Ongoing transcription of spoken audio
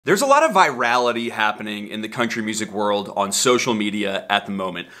There's a lot of virality happening in the country music world on social media at the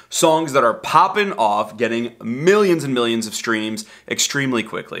moment. Songs that are popping off, getting millions and millions of streams extremely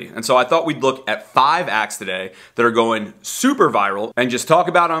quickly. And so I thought we'd look at 5 acts today that are going super viral and just talk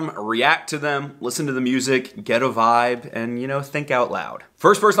about them, react to them, listen to the music, get a vibe, and, think out loud.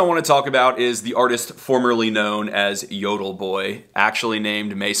 First person I want to talk about is the artist formerly known as Yodel Boy, actually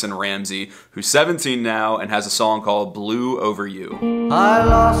named Mason Ramsey, who's 17 now and has a song called Blue Over You. I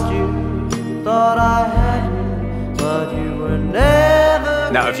lost you, thought I had you, but you were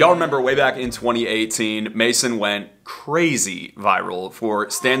never. Now, if y'all remember way back in 2018, Mason went crazy viral for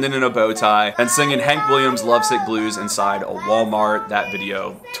standing in a bow tie and singing Hank Williams' Lovesick Blues inside a Walmart. That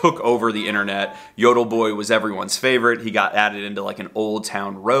video took over the internet. Yodel Boy was everyone's favorite. He got added into like an Old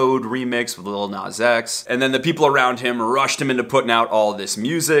Town Road remix with Lil Nas X. And then the people around him rushed him into putting out all this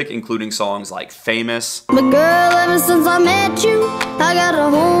music, including songs like Famous. But girl, ever since I met you, I got a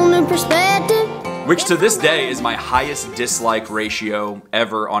whole new perspective. Which to this day is my highest dislike ratio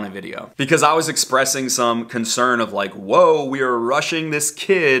ever on a video. Because I was expressing some concern of like, whoa, we are rushing this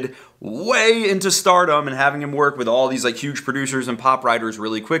kid way into stardom and having him work with all these like huge producers and pop writers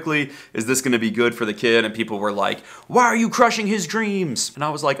really quickly. Is this gonna be good for the kid? And people were like, why are you crushing his dreams? And I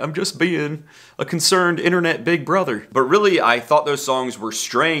was like, I'm just being a concerned internet big brother. But really, I thought those songs were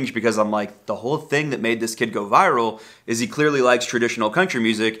strange because I'm like, the whole thing that made this kid go viral is he clearly likes traditional country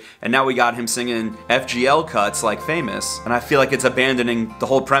music, and now we got him singing FGL cuts like Famous, and I feel like it's abandoning the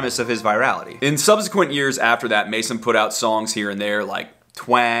whole premise of his virality. In subsequent years after that, Mason put out songs here and there like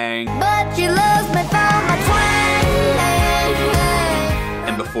Twang, But you lost me for my twang.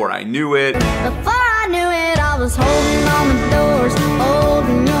 and Before I Knew It, Before I knew it, I was holding on the doors,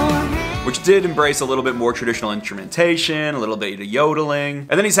 holding your hand. which did embrace a little bit more traditional instrumentation, a little bit of yodeling.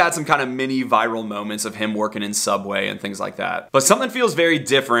 And then he's had some kind of mini viral moments of him working in Subway and things like that. But something feels very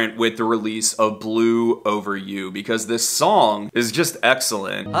different with the release of Blue Over You, because this song is just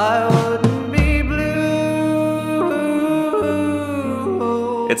excellent. I wouldn't be blue.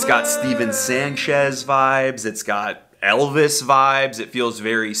 It's got Steven Sanchez vibes, it's got Elvis vibes, it feels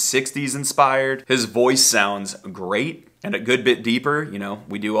very 60s inspired. His voice sounds great and a good bit deeper.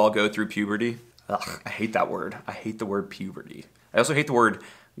 We do all go through puberty. Ugh, I hate that word. I hate the word puberty. I also hate the word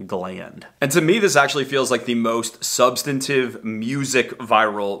gland. And to me, this actually feels like the most substantive music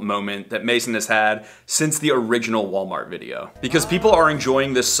viral moment that Mason has had since the original Walmart video. Because people are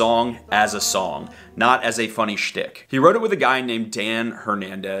enjoying this song as a song, not as a funny shtick. He wrote it with a guy named Dan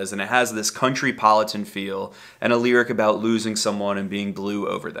Hernandez, and it has this country politan feel and a lyric about losing someone and being blue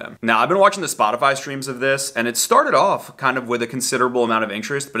over them. Now, I've been watching the Spotify streams of this, and it started off kind of with a considerable amount of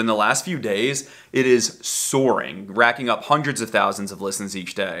interest, but in the last few days, it is soaring, racking up hundreds of thousands of listens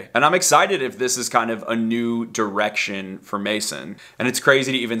each day. And I'm excited if this is kind of a new direction for Mason. And it's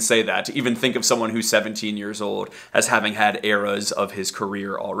crazy to even say that, to even think of someone who's 17 years old as having had eras of his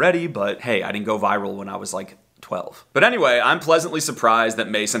career already, but hey, I didn't go viral when I was like 12. But anyway, I'm pleasantly surprised that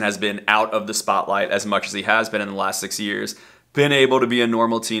Mason has been out of the spotlight as much as he has been in the last 6 years. Been able to be a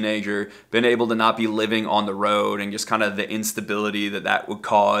normal teenager, been able to not be living on the road and just kind of the instability that that would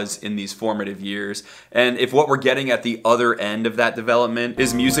cause in these formative years. And if what we're getting at the other end of that development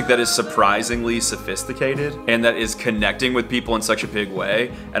is music that is surprisingly sophisticated and that is connecting with people in such a big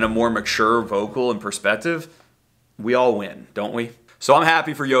way and a more mature vocal and perspective, we all win, don't we? So I'm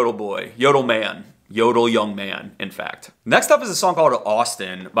happy for Yodel Boy, Yodel Man. Yodel Young Man, in fact. Next up is a song called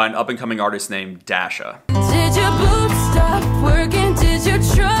Austin by an up-and-coming artist named Dasha. Did your boots stop working? Did your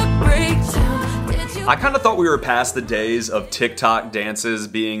truck break down? I kind of thought we were past the days of TikTok dances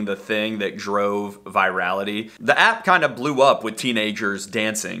being the thing that drove virality. The app kind of blew up with teenagers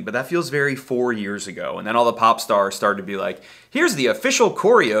dancing, but that feels very 4 years ago. And then all the pop stars started to be like, here's the official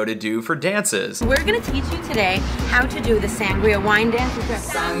choreo to do for dances. We're gonna teach you today how to do the sangria wine dance.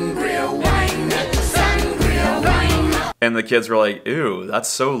 Sangria wine, sangria wine. And the kids were like, ew, that's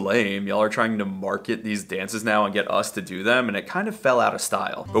so lame. Y'all are trying to market these dances now and get us to do them, and it kind of fell out of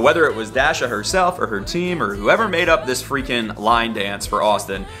style. But whether it was Dasha herself or her team or whoever made up this freaking line dance for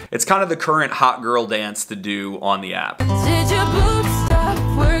Austin, it's kind of the current hot girl dance to do on the app. Did your boots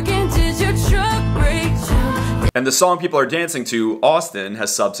stop working? Did your truck break down? And the song people are dancing to, Austin,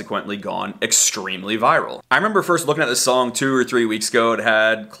 has subsequently gone extremely viral. I remember first looking at this song 2 or 3 weeks ago. It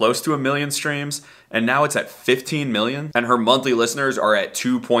had close to 1 million streams, and now it's at 15 million, and her monthly listeners are at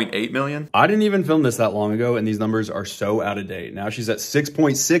 2.8 million. I didn't even film this that long ago, and these numbers are so out of date. Now she's at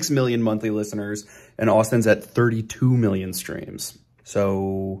 6.6 million monthly listeners, and Austin's at 32 million streams.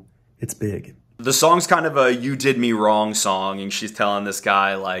 So it's big. The song's kind of a "you did me wrong" song, and she's telling this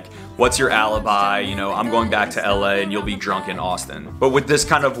guy, like, what's your alibi? You know, I'm going back to LA and you'll be drunk in Austin. But with this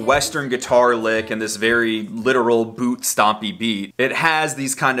kind of Western guitar lick and this very literal boot stompy beat, it has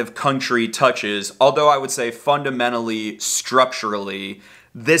these kind of country touches, although I would say fundamentally, structurally,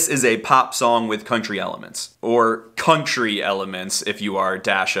 this is a pop song with country elements. Or country elements if you are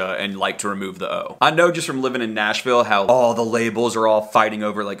Dasha and like to remove the O. I know just from living in Nashville how all the labels are all fighting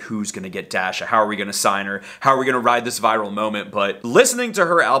over like who's gonna get Dasha, how are we gonna sign her, how are we gonna ride this viral moment, but listening to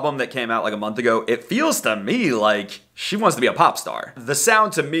her album that came out like a month ago, it feels to me like she wants to be a pop star. The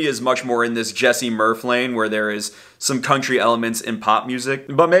sound to me is much more in this Jessie Murph lane where there is some country elements in pop music,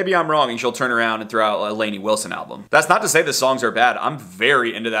 but maybe I'm wrong and she'll turn around and throw out a Lainey Wilson album. That's not to say the songs are bad. I'm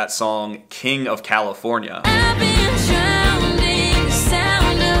very into that song, King of California.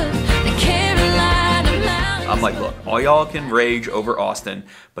 I'm like, look, all y'all can rage over Austin,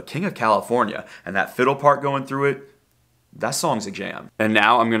 but King of California and that fiddle part going through it, that song's a jam. And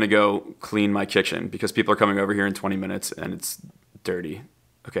now I'm gonna go clean my kitchen because people are coming over here in 20 minutes and it's dirty.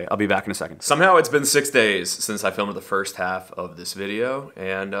 Okay, I'll be back in a second. Somehow it's been 6 days since I filmed the first half of this video,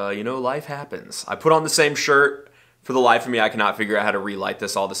 and you know, life happens. I put on the same shirt. For the life of me, I cannot figure out how to relight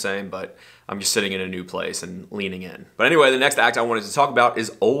this all the same, but I'm just sitting in a new place and leaning in. But anyway, the next act I wanted to talk about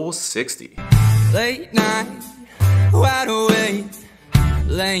is Old 60. Late night, wide awake,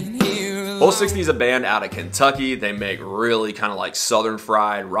 laying here alone. Old 60 is a band out of Kentucky. They make really kind of like southern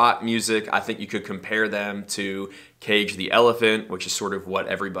fried rock music. I think you could compare them to Cage the Elephant, which is sort of what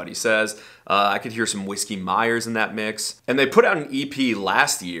everybody says. I could hear some Whiskey Myers in that mix. And they put out an EP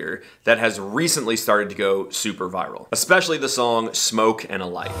last year that has recently started to go super viral, especially the song Smoke and a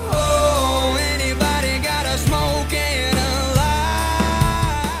Light. Oh, anybody got a smoke and a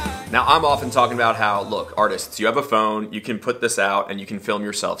light? Now, I'm often talking about how, look, artists, you have a phone, you can put this out and you can film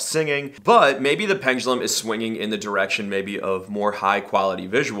yourself singing, but maybe the pendulum is swinging in the direction maybe of more high quality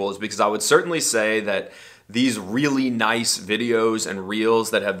visuals, because I would certainly say that these really nice videos and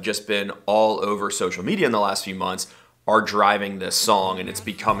reels that have just been all over social media in the last few months are driving this song, and it's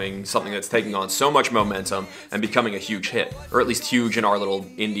becoming something that's taking on so much momentum and becoming a huge hit, or at least huge in our little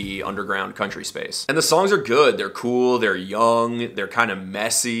indie underground country space. And the songs are good, they're cool, they're young, they're kind of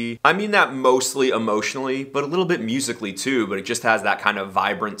messy. I mean that mostly emotionally, but a little bit musically too, but it just has that kind of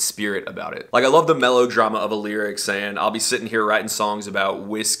vibrant spirit about it. Like, I love the melodrama of a lyric saying, I'll be sitting here writing songs about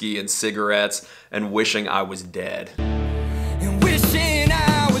whiskey and cigarettes and wishing I was dead. And wishing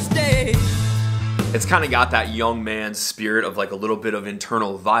I was dead. It's kind of got that young man's spirit of like a little bit of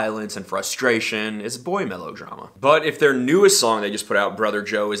internal violence and frustration. It's boy melodrama. But if their newest song they just put out, Brother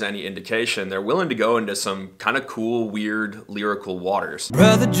Joe, is any indication, they're willing to go into some kind of cool, weird, lyrical waters.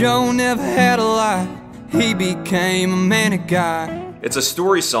 Brother Joe never had a lie. He became a manic guy. It's a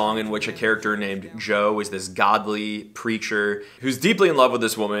story song in which a character named Joe is this godly preacher who's deeply in love with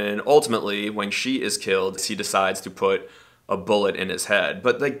this woman, and ultimately, when she is killed, he decides to put a bullet in his head.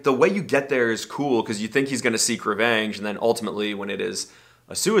 But like the way you get there is cool because you think he's gonna seek revenge, and then ultimately when it is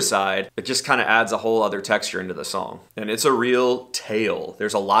a suicide, it just kind of adds a whole other texture into the song. And it's a real tale.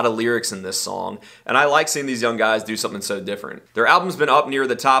 There's a lot of lyrics in this song, and I like seeing these young guys do something so different. Their album's been up near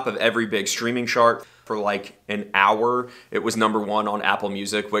the top of every big streaming chart for like an hour. It was #1 on Apple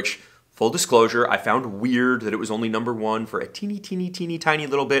Music, which, full disclosure, I found weird that it was only #1 for a teeny tiny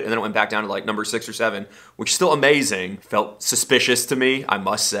little bit, and then it went back down to like number 6 or 7, which is still amazing. Felt suspicious to me, I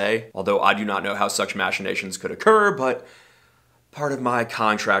must say, although I do not know how such machinations could occur, but part of my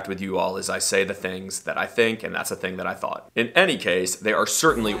contract with you all is I say the things that I think, and that's a thing that I thought. In any case, they are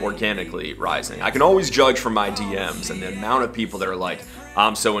certainly organically rising. I can always judge from my DMs, and the amount of people that are like,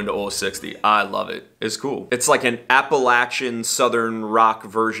 I'm so into Old 60, I love it. It's cool. It's like an Appalachian Southern rock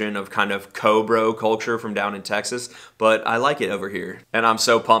version of kind of co-bro culture from down in Texas, but I like it over here, and I'm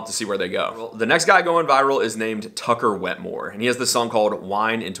so pumped to see where they go. The next guy going viral is named Tucker Wetmore, and he has this song called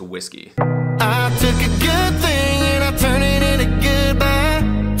Wine into Whiskey. I took a good thing and I turned it into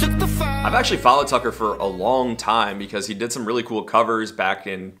goodbye. Took the fire. I've actually followed Tucker for a long time because he did some really cool covers back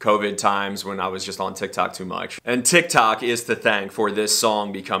in COVID times when I was just on TikTok too much. And TikTok is to thank for this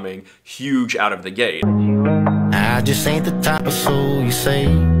song becoming huge out of the gate. I just ain't the type of soul you say,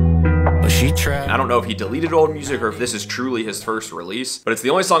 but she tried. I don't know if he deleted old music or if this is truly his first release, but it's the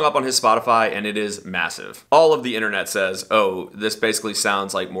only song up on his Spotify, and it is massive. All of the internet says, oh, this basically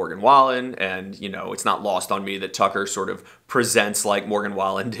sounds like Morgan Wallen, and you know, it's not lost on me that Tucker sort of presents like Morgan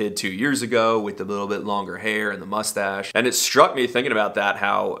Wallen did 2 years ago with the little bit longer hair and the mustache. And it struck me thinking about that,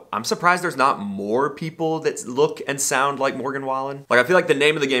 how I'm surprised there's not more people that look and sound like Morgan Wallen. Like, I feel like the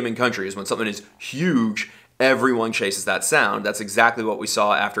name of the game in country is when something is huge Everyone chases that sound. That's exactly what we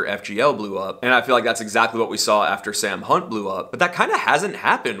saw after FGL blew up. And I feel like that's exactly what we saw after Sam Hunt blew up. But that kind of hasn't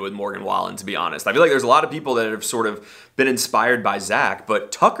happened with Morgan Wallen, to be honest. I feel like there's a lot of people that have sort of been inspired by Zach,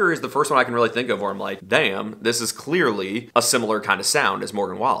 but Tucker is the first one I can really think of where I'm like, damn, this is clearly a similar kind of sound as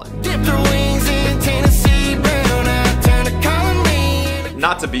Morgan Wallen. Dipped her wings in Tennessee, brown eyed, turned to calling me.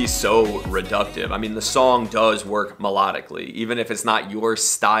 Not to be so reductive, I mean, the song does work melodically. Even if it's not your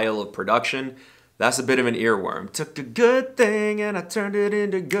style of production, that's a bit of an earworm. Took a good thing and I turned it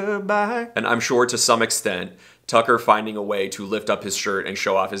into goodbye. And I'm sure to some extent, Tucker finding a way to lift up his shirt and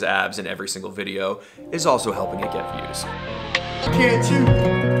show off his abs in every single video is also helping it get views.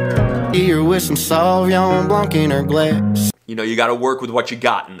 Can't you? Here with some Sauvignon Blanc in her glass. You know, you gotta work with what you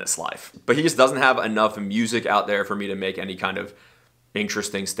got in this life. But he just doesn't have enough music out there for me to make any kind of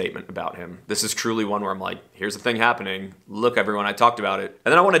interesting statement about him. This is truly one where I'm like, here's the thing happening. Look, everyone, I talked about it.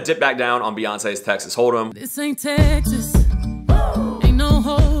 And then I want to dip back down on Beyonce's Texas Hold'em. This ain't Texas, ain't no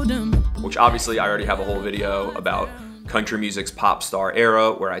Hold'em. Which obviously I already have a whole video about country music's pop star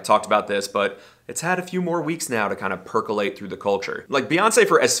era where I talked about this, but it's had a few more weeks now to kind of percolate through the culture. Like, Beyonce,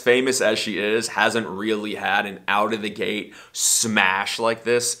 for as famous as she is, hasn't really had an out of the gate smash like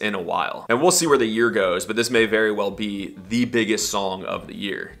this in a while. And we'll see where the year goes, but this may very well be the biggest song of the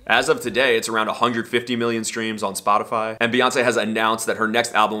year. As of today, it's around 150 million streams on Spotify, and Beyonce has announced that her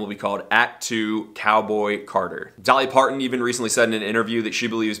next album will be called Act 2 Cowboy Carter. Dolly Parton even recently said in an interview that she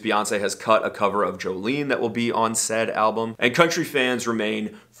believes Beyonce has cut a cover of Jolene that will be on said album, and country fans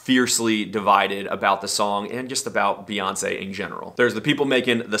remain fiercely divided about the song and just about Beyonce in general. There's the people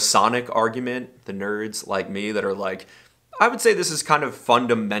making the Sonic argument, the nerds like me that are like, I would say this is kind of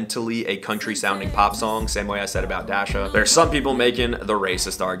fundamentally a country sounding pop song, same way I said about Dasha. There's some people making the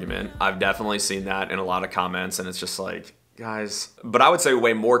racist argument. I've definitely seen that in a lot of comments, and it's just like, guys. But I would say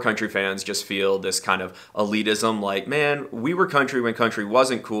way more country fans just feel this kind of elitism, like, man, we were country when country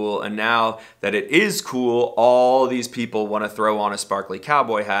wasn't cool, and now that it is cool, all these people want to throw on a sparkly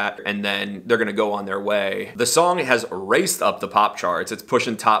cowboy hat, and then they're gonna go on their way. The song has raced up the pop charts. It's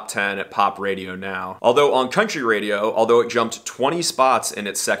pushing top 10 at pop radio now. Although on country radio, although it jumped 20 spots in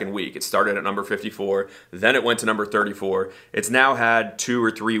its second week, it started at number 54, then it went to number 34, it's now had 2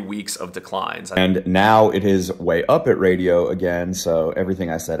 or 3 weeks of declines. And now it is way up at radio again, so everything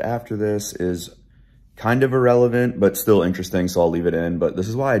I said after this is kind of irrelevant, but still interesting, so I'll leave it in. But this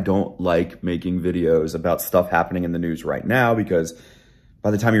is why I don't like making videos about stuff happening in the news right now, because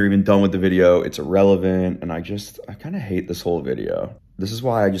by the time you're even done with the video, it's irrelevant, and I kind of hate this whole video. This is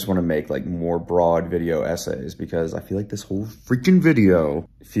why I just want to make like more broad video essays, because I feel like this whole freaking video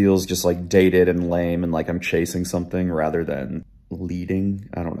feels just like dated and lame and like I'm chasing something rather than leading.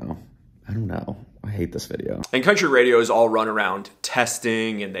 I don't know. I hate this video. And country radio is all run around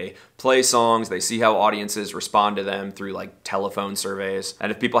testing, and they play songs, they see how audiences respond to them through like telephone surveys.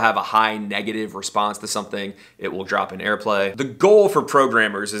 And if people have a high negative response to something, it will drop in airplay. The goal for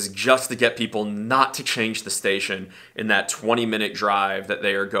programmers is just to get people not to change the station in that 20-minute drive that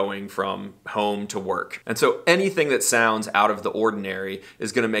they are going from home to work. And so anything that sounds out of the ordinary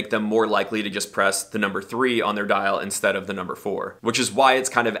is gonna make them more likely to just press the number 3 on their dial instead of the number 4, which is why it's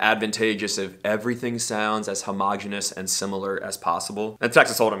kind of advantageous if everything sounds as homogenous and similar as possible. And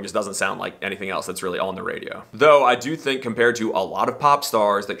Texas Hold'em just doesn't sound like anything else that's really on the radio. Though I do think compared to a lot of pop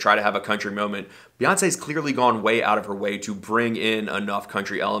stars that try to have a country moment, Beyonce's clearly gone way out of her way to bring in enough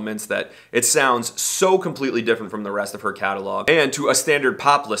country elements that it sounds so completely different from the rest of her catalog. And to a standard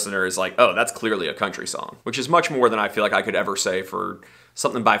pop listener is like, oh, that's clearly a country song, which is much more than I feel like I could ever say for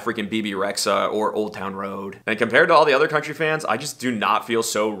something by freaking BB Rexa or Old Town Road. And compared to all the other country fans, I just do not feel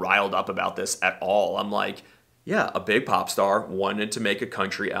so riled up about this at all. I'm like, yeah, a big pop star wanted to make a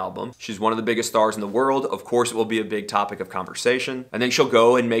country album. She's one of the biggest stars in the world. Of course, it will be a big topic of conversation. And then she'll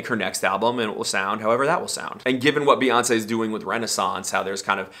go and make her next album, and it will sound however that will sound. And given what Beyonce is doing with Renaissance, how there's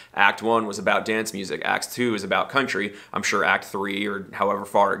kind of Act 1 was about dance music, Act 2 is about country, I'm sure Act 3, or however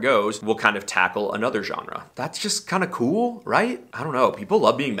far it goes, will kind of tackle another genre. That's just kind of cool, right? I don't know. People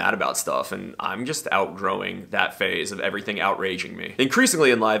love being mad about stuff, and I'm just outgrowing that phase of everything outraging me. Increasingly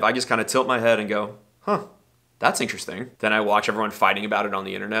in life, I just kind of tilt my head and go, huh, that's interesting. Then I watch everyone fighting about it on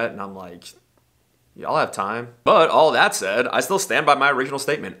the internet, and I'm like, y'all have time. But all that said, I still stand by my original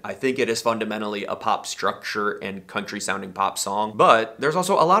statement. I think it is fundamentally a pop structure and country sounding pop song, but there's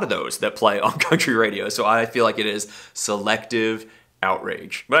also a lot of those that play on country radio. So I feel like it is selective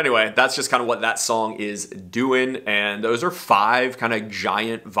outrage. But anyway, that's just kind of what that song is doing, and those are 5 kind of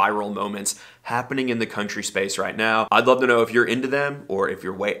giant viral moments happening in the country space right now. I'd love to know if you're into them or if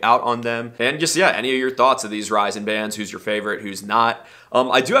you're way out on them, and just, yeah, any of your thoughts of these rising bands, who's your favorite, who's not.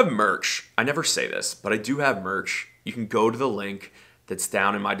 I do have merch. I never say this, but I do have merch. You can go to the link that's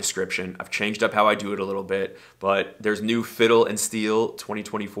down in my description. I've changed up how I do it a little bit, but there's new Fiddle and Steel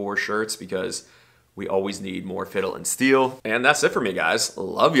 2024 shirts because we always need more fiddle and steel. And that's it for me, guys.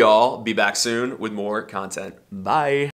 Love y'all. Be back soon with more content. Bye.